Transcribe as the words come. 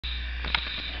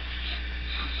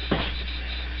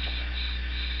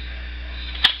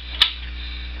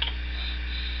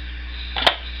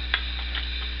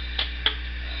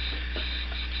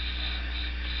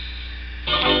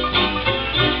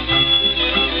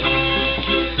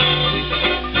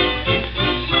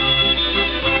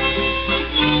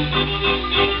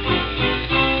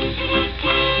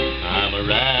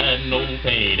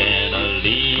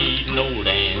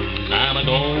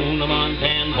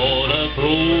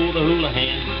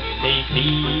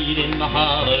feed in the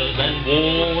hollers and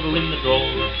water in the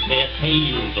drawers. Their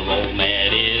tails are all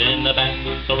matted and the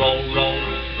backs are all rolled.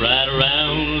 Right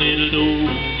around, little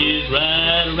doggies,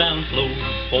 right around slow,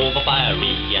 for the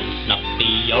fiery and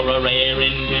snuffy are a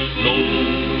raring to go.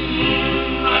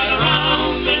 Right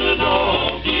around, little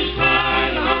doggies,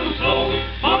 right around slow,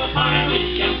 for the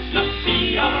fiery and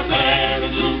snuffy are a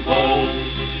raring to go.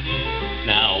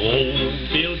 Now old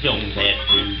Bill Jones had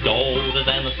two daughters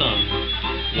and a son.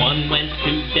 One went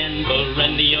to Denver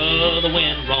and the other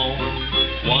went wrong.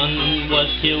 One was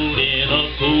killed in a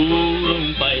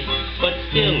pool fight, but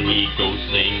still he goes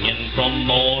singing from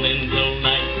morning till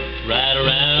night. Right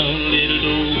around, little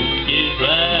doggies,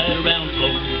 right around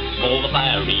slow, for the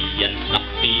fiery and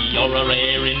snuffy are a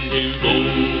raring to go.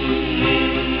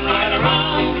 Right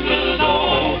around, little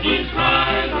doggies,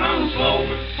 right around slow,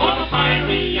 for the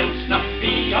fiery and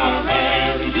snuffy are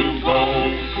raring to go.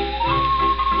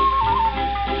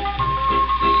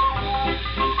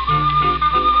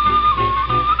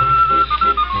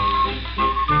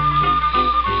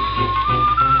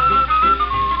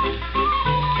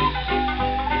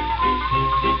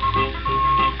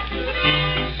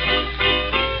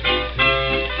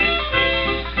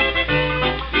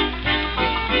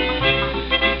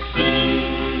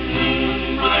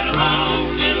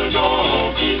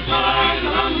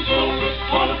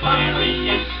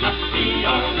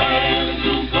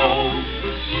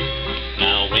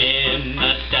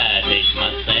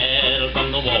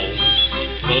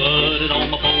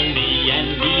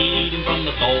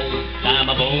 Tie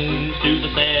my bones to the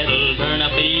saddle, turn our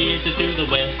faces to the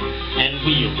west, and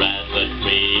we'll ride the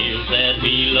trails that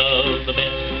we love the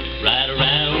best. Ride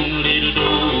around, little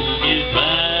doggies,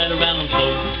 ride around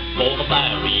slow, for the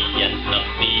fiery and snuffy